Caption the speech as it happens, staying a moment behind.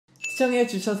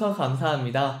시청해주셔서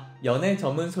감사합니다. 연애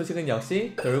전문 소식은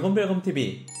역시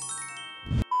돌곰별곰TV.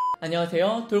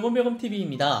 안녕하세요,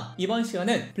 돌곰별곰TV입니다. 이번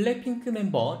시간은 블랙핑크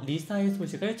멤버 리사의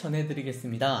소식을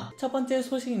전해드리겠습니다. 첫 번째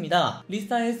소식입니다.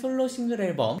 리사의 솔로 싱글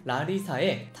앨범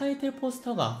라리사의 타이틀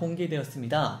포스터가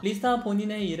공개되었습니다. 리사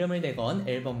본인의 이름을 내건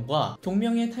앨범과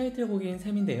동명의 타이틀곡인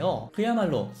셈인데요.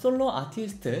 그야말로 솔로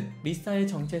아티스트 리사의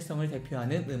정체성을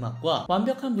대표하는 음악과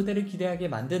완벽한 무대를 기대하게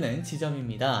만드는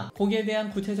지점입니다. 곡에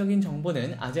대한 구체적인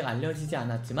정보는 아직 알려지지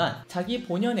않았지만 자기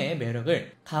본연의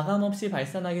매력을 가감없이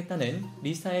발산하겠다는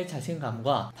리사의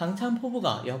자신감과 당찬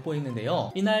포부가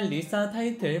엿보이는데요. 이날 리사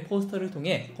타이틀 포스터를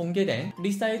통해 공개된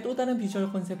리사의 또 다른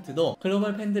비주얼 컨셉트도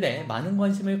글로벌 팬들의 많은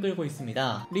관심을 끌고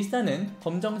있습니다. 리사는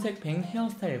검정색 뱅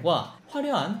헤어스타일과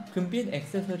화려한 금빛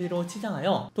액세서리로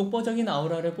치장하여 독보적인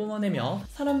아우라를 뿜어내며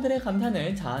사람들의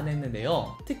감탄을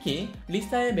자아냈는데요. 특히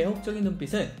리사의 매혹적인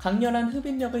눈빛은 강렬한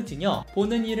흡입력을 지녀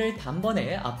보는 이를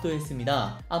단번에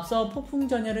압도했습니다. 앞서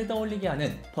폭풍전야를 떠올리게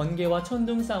하는 번개와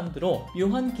천둥 사운드로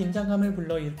묘한 긴장감을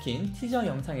불러일으킨 티저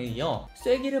영상에 이어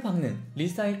쐐기를 박는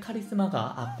리사의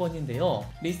카리스마가 압권인데요.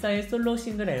 리사의 솔로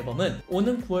싱글 앨범은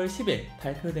오는 9월 10일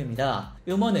발표됩니다.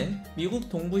 음원은 미국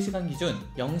동부시간 기준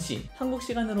 0시, 한국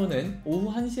시간으로는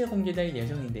오후 1시에 공개될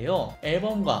예정인데요.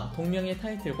 앨범과 동명의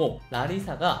타이틀곡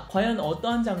라리사가 과연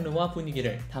어떠한 장르와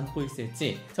분위기를 담고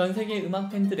있을지 전세계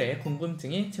음악 팬들의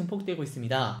궁금증이 증폭되고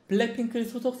있습니다. 블랙핑크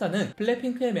소속사는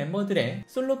블랙핑크의 멤버들의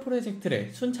솔로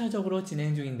프로젝트를 순차적으로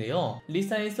진행 중인데요.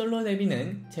 리사의 솔로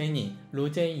데뷔는 제니,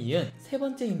 로제에 이은 세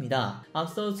번째입니다.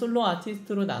 앞서 솔로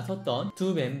아티스트로 나섰던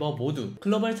두 멤버 모두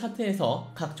글로벌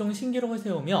차트에서 각종 신기록을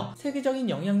세우며 세계적인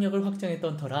영향력을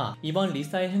확장했던 터라 이번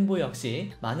리사의 행보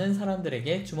역시 많은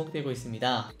사람들에게 주목되고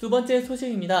있습니다. 두 번째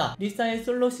소식입니다. 리사의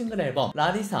솔로 싱글 앨범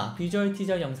라리사 비주얼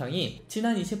티저 영상이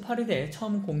지난 28일에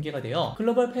처음 공개가 되어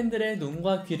글로벌 팬들의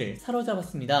눈과 귀를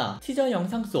사로잡았습니다. 티저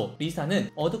영상 속 리사는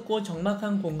어둡고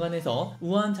적막한 공간에서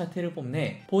우아한 자태를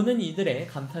뽐내 보는 이들의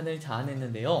감탄을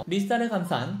자아냈는데요. 리사를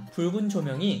감싼 붉은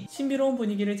조명이 신비로운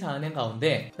분위기를 자아낸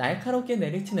가운데 날카롭게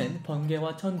내리치는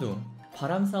번개와 천둥,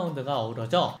 바람 사운드가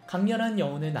어우러져 강렬한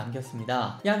여운을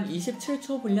남겼습니다. 약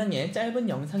 27초 분량의 짧은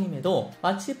영상임에도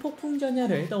마치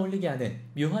폭풍전야를 떠올리게 하는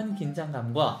묘한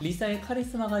긴장감과 리사의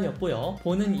카리스마가 엿보여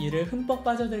보는 이를 흠뻑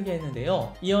빠져들게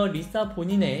했는데요. 이어 리사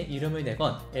본인의 이름을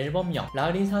내건 앨범명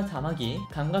라리사 자막이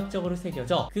감각적으로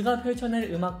새겨져 그가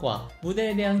펼쳐낼 음악과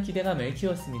무대에 대한 기대감을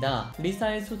키웠습니다.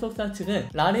 리사의 소속사 측은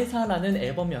라리사라는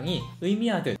앨범명이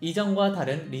의미하듯 이전과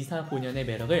다른 리사 본연의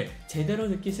매력을 제대로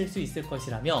느끼실 수 있을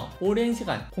것이라며 오랜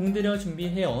시간 공들여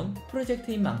준비해온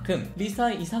프로젝트인 만큼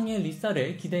리사 이상의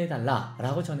리사를 기대해달라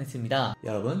라고 전했습니다.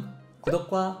 여러분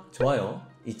구독과 좋아요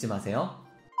잊지 마세요.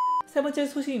 세 번째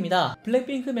소식입니다.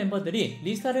 블랙핑크 멤버들이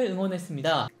리사를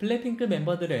응원했습니다. 블랙핑크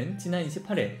멤버들은 지난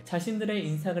 28일 자신들의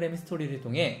인스타그램 스토리를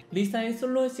통해 리사의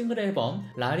솔로 싱글 앨범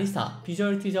라리사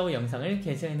비주얼 티저 영상을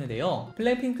게시했는데요.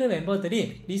 블랙핑크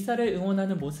멤버들이 리사를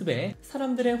응원하는 모습에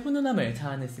사람들의 훈훈함을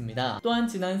자아냈습니다. 또한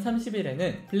지난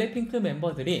 30일에는 블랙핑크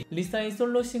멤버들이 리사의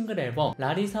솔로 싱글 앨범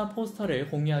라리사 포스터를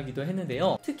공유하기도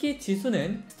했는데요. 특히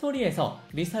지수는 스토리에서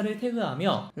리사를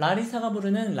태그하며 라리사가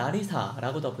부르는 라리사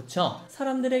라고 덧붙여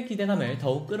사람들의 기대감을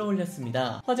더욱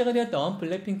끌어올렸습니다. 화제가 되었던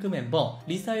블랙핑크 멤버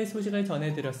리사의 소식을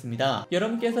전해드렸습니다.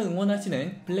 여러분께서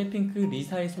응원하시는 블랙핑크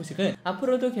리사의 소식은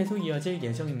앞으로도 계속 이어질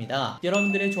예정입니다.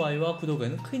 여러분들의 좋아요와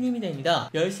구독은 큰 힘이 됩니다.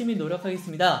 열심히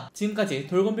노력하겠습니다. 지금까지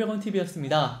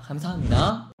돌곰별곰TV였습니다.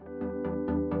 감사합니다.